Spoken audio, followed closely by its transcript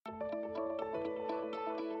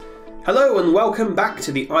Hello and welcome back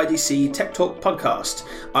to the IDC Tech Talk podcast.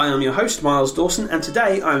 I am your host, Miles Dawson, and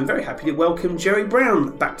today I am very happy to welcome Jerry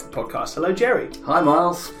Brown back to the podcast. Hello, Jerry. Hi,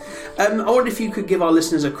 Miles. I wonder if you could give our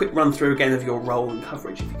listeners a quick run through again of your role and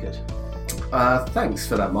coverage, if you could. Thanks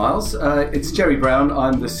for that, Miles. It's Jerry Brown.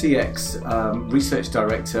 I'm the CX Research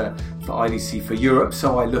Director for IDC for Europe,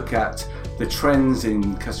 so I look at the trends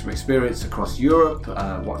in customer experience across Europe,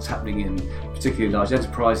 what's happening in particularly large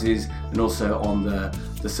enterprises, and also on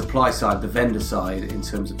the supply side, the vendor side, in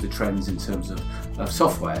terms of the trends in terms of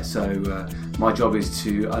software. So my job is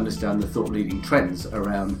to understand the thought-leading trends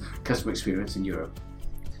around customer experience in Europe.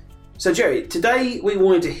 So Jerry, today we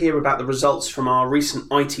wanted to hear about the results from our recent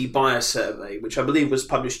IT buyer survey, which I believe was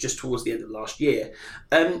published just towards the end of last year.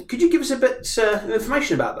 Could you give us a bit of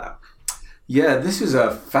information about that? Yeah, this is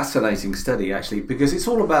a fascinating study, actually, because it's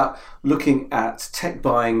all about looking at tech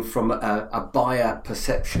buying from a buyer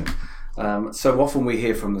perception. So often we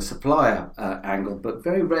hear from the supplier angle, but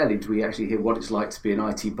very rarely do we actually hear what it's like to be an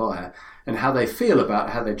IT buyer and how they feel about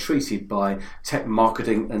how they're treated by tech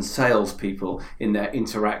marketing and sales people in their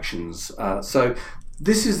interactions. So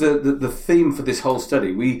this is the theme for this whole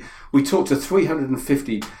study. We talked to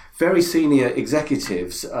 350 very senior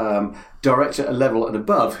executives, director level and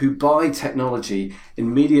above, who buy technology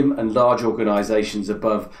in medium and large organizations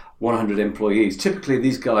above 100 employees. Typically,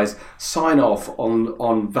 these guys sign off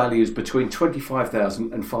on values between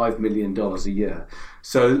 $25,000 and $5 million a year.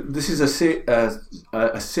 So this is a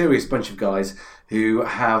serious bunch of guys who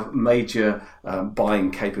have major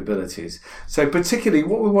buying capabilities. So particularly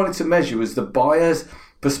what we wanted to measure was the buyer's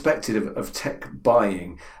perspective of tech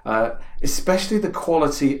buying, especially the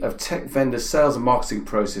quality of tech vendor sales and marketing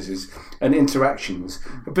processes and interactions,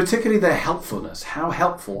 but particularly their helpfulness. How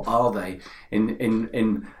helpful are they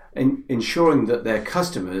in ensuring that their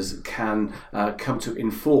customers can come to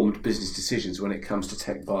informed business decisions when it comes to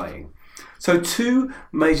tech buying? So two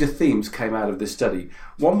major themes came out of this study.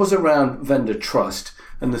 One was around vendor trust,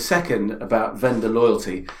 and the second about vendor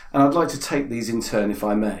loyalty. And I'd like to take these in turn, if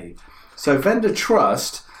I may. So vendor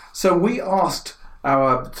trust. So we asked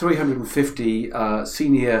our 350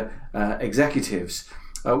 senior executives,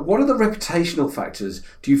 what are the reputational factors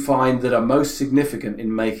do you find that are most significant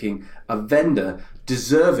in making a vendor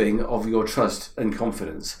deserving of your trust and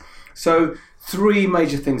confidence? So three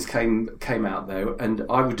major things came out there, and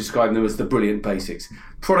I would describe them as the brilliant basics: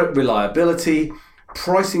 product reliability,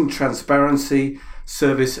 pricing transparency,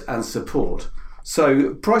 service and support.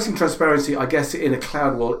 So pricing transparency, I guess, in a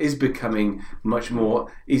cloud world is becoming much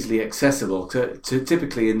more easily accessible to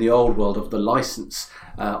typically in the old world of the license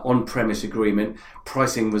on-premise agreement.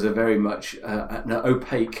 Pricing was a very much an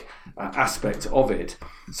opaque aspect of it.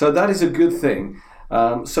 So that is a good thing.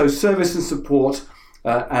 So service and support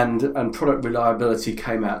and product reliability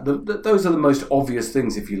came out. Those are the most obvious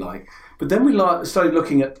things, if you like. But then we started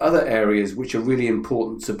looking at other areas which are really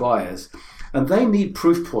important to buyers. And they need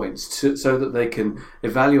proof points so that they can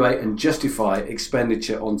evaluate and justify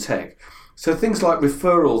expenditure on tech. So things like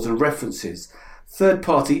referrals and references,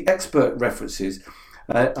 third-party expert references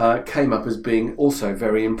came up as being also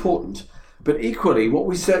very important. But equally, what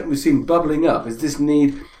we've seen bubbling up is this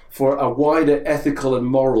need for a wider ethical and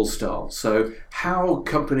moral stance. So how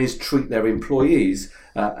companies treat their employees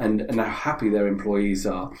and how happy their employees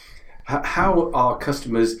are. How are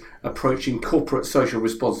customers approaching corporate social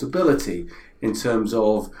responsibility in terms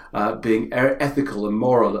of being ethical and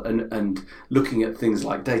moral and looking at things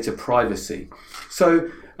like data privacy? So,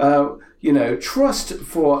 trust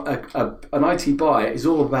for an IT buyer is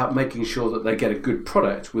all about making sure that they get a good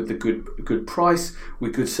product with a good price,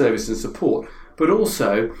 with good service and support, but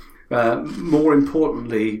also more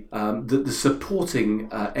importantly, the supporting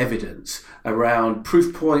evidence around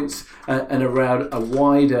proof points and around a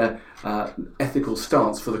wider ethical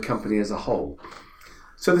stance for the company as a whole.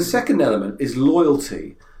 So the second element is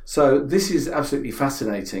loyalty. So this is absolutely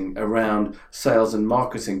fascinating around sales and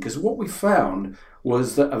marketing, because what we found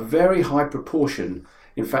was that a very high proportion,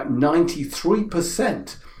 in fact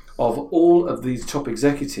 93% of all of these top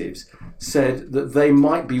executives said that they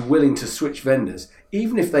might be willing to switch vendors,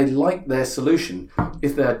 even if they like their solution,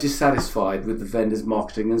 if they are dissatisfied with the vendor's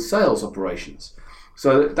marketing and sales operations.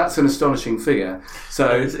 So that's an astonishing figure. So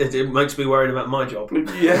it makes me worried about my job.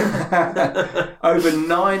 Yeah, over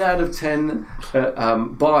 9 out of 10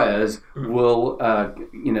 buyers will,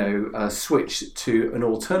 switch to an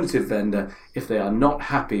alternative vendor if they are not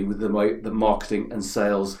happy with the way the marketing and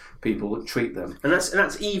sales people treat them. And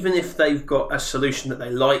that's even if they've got a solution that they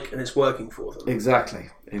like and it's working for them. Exactly.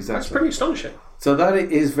 That's pretty astonishing. So that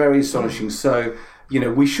is very astonishing. So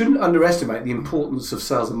we shouldn't underestimate the importance of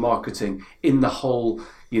sales and marketing in the whole,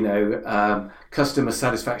 customer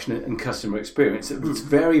satisfaction and customer experience. It's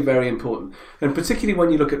very, very important. And particularly when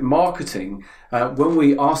you look at marketing, when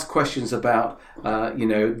we ask questions about,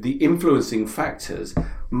 the influencing factors,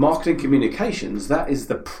 marketing communications, that is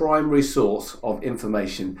the primary source of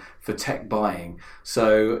information for tech buying.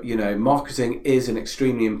 So, marketing is an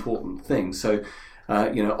extremely important thing. So,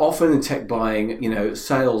 often in tech buying,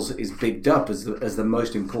 sales is bigged up as the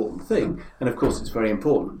most important thing. And of course, it's very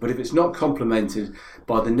important. But if it's not complemented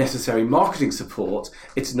by the necessary marketing support,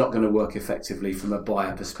 it's not going to work effectively from a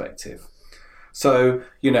buyer perspective. So,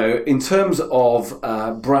 in terms of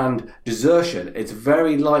brand desertion, it's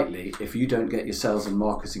very likely if you don't get your sales and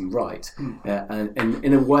marketing right, and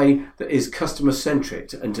in a way that is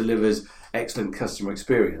customer-centric and delivers excellent customer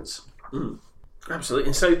experience. Absolutely.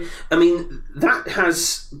 And so, that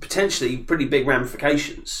has potentially pretty big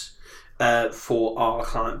ramifications for our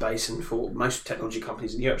client base and for most technology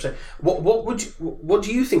companies in Europe. So what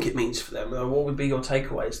do you think it means for them? What would be your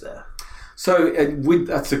takeaways there? So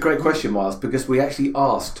that's a great question, Miles, because we actually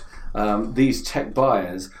asked these tech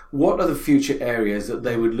buyers what are the future areas that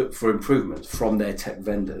they would look for improvements from their tech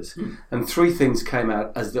vendors. And three things came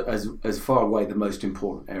out as far away the most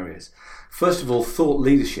important areas. First of all, thought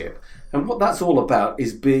leadership. And what that's all about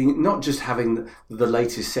is being not just having the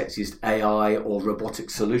latest, sexiest AI or robotic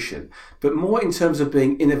solution, but more in terms of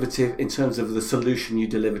being innovative in terms of the solution you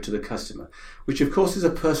deliver to the customer, which of course is a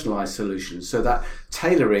personalized solution. So that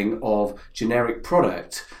tailoring of generic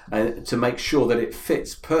product to make sure that it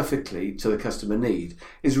fits perfectly to the customer need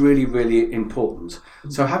is really, really important.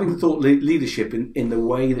 So having thought leadership in the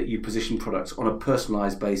way that you position products on a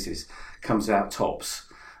personalized basis comes out tops.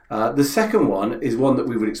 The second one is one that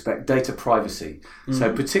we would expect, data privacy.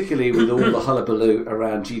 So particularly with all the hullabaloo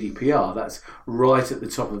around GDPR, that's right at the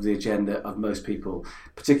top of the agenda of most people,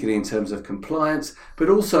 particularly in terms of compliance, but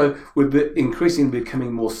also we're increasingly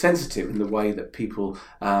becoming more sensitive in the way that people,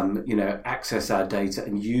 access our data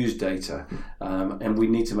and use data. And we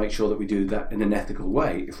need to make sure that we do that in an ethical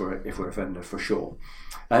way if we're a vendor, for sure.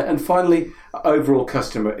 And finally, overall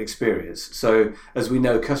customer experience. So as we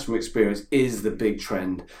know, customer experience is the big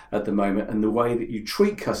trend at the moment, and the way that you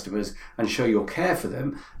treat customers and show your care for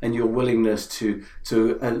them and your willingness to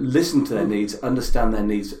listen to their needs, understand their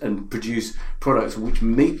needs, and produce products which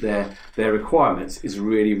meet their requirements is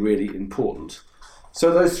really, really important.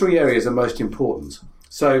 So those three areas are most important.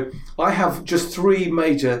 So I have just three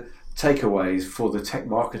major takeaways for the tech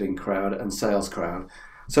marketing crowd and sales crowd.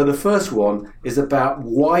 So the first one is about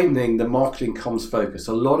widening the marketing comms focus.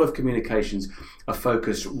 A lot of communications are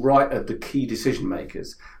focused right at the key decision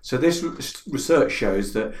makers. So this research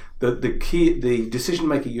shows that the decision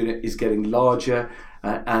maker unit is getting larger,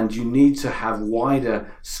 and you need to have wider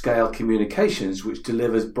scale communications which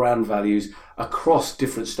delivers brand values across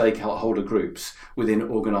different stakeholder groups within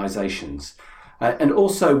organizations. And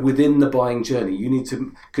also within the buying journey, you need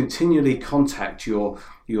to continually contact your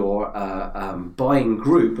buying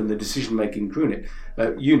group and the decision-making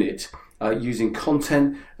unit using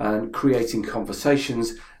content and creating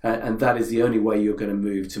conversations, and that is the only way you're going to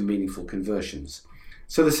move to meaningful conversions.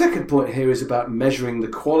 So the second point here is about measuring the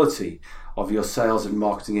quality of your sales and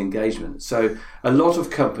marketing engagement. So a lot of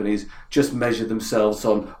companies just measure themselves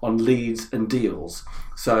on leads and deals.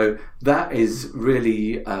 So that is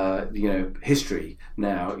really, history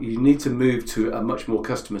now. You need to move to a much more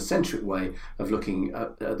customer-centric way of looking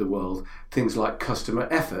at the world. Things like customer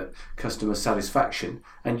effort, customer satisfaction,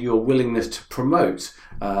 and your willingness to promote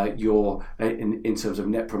in terms of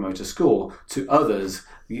Net Promoter Score to others,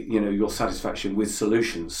 your satisfaction with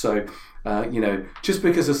solutions. So, just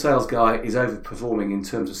because a sales guy is overperforming in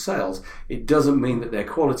terms of sales, it doesn't mean that they're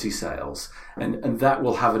quality sales, and that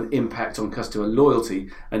will have an impact on customer loyalty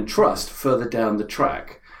and trust further down the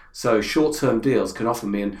track. So short-term deals can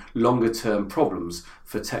often mean longer-term problems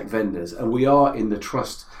for tech vendors, and we are in the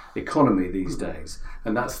trust economy these days,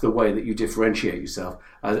 and that's the way that you differentiate yourself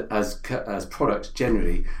as products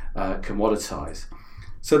generally commoditize.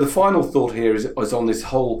 So the final thought here is on this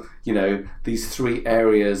whole, these three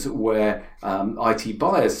areas where IT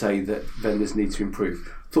buyers say that vendors need to improve.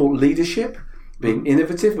 Thought leadership, being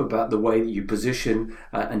innovative about the way that you position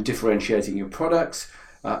and differentiating your products,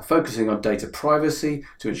 focusing on data privacy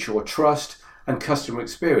to ensure trust, and customer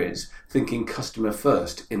experience, thinking customer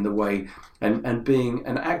first in the way and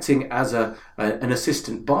acting as an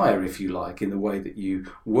assistant buyer, if you like, in the way that you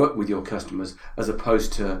work with your customers, as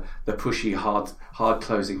opposed to the pushy, hard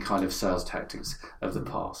closing kind of sales tactics of the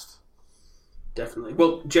past. Definitely.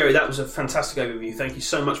 Well, Jerry, that was a fantastic overview. Thank you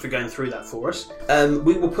so much for going through that for us.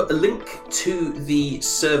 We will put a link to the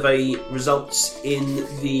survey results in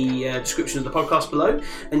the description of the podcast below,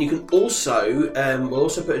 and you can also we'll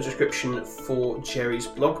also put a description for Jerry's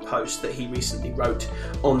blog post that he recently wrote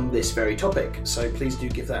on this very topic. So please do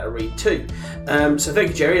give that a read too. So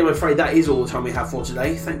thank you, Jerry. I'm afraid that is all the time we have for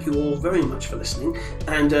today. Thank you all very much for listening,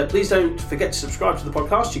 and please don't forget to subscribe to the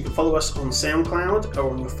podcast. You can follow us on SoundCloud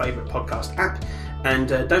or on your favourite podcast app. And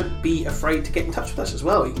don't be afraid to get in touch with us as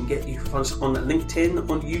well. You can find us on LinkedIn,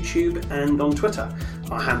 on YouTube, and on Twitter.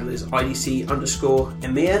 Our handle is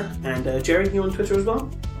IDC_EMEA. And Jerry, you on Twitter as well?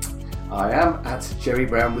 I am at Jerry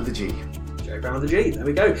Brown with a G. Jerry Brown with a G. There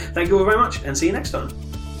we go. Thank you all very much, and see you next time.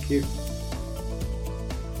 Thank you.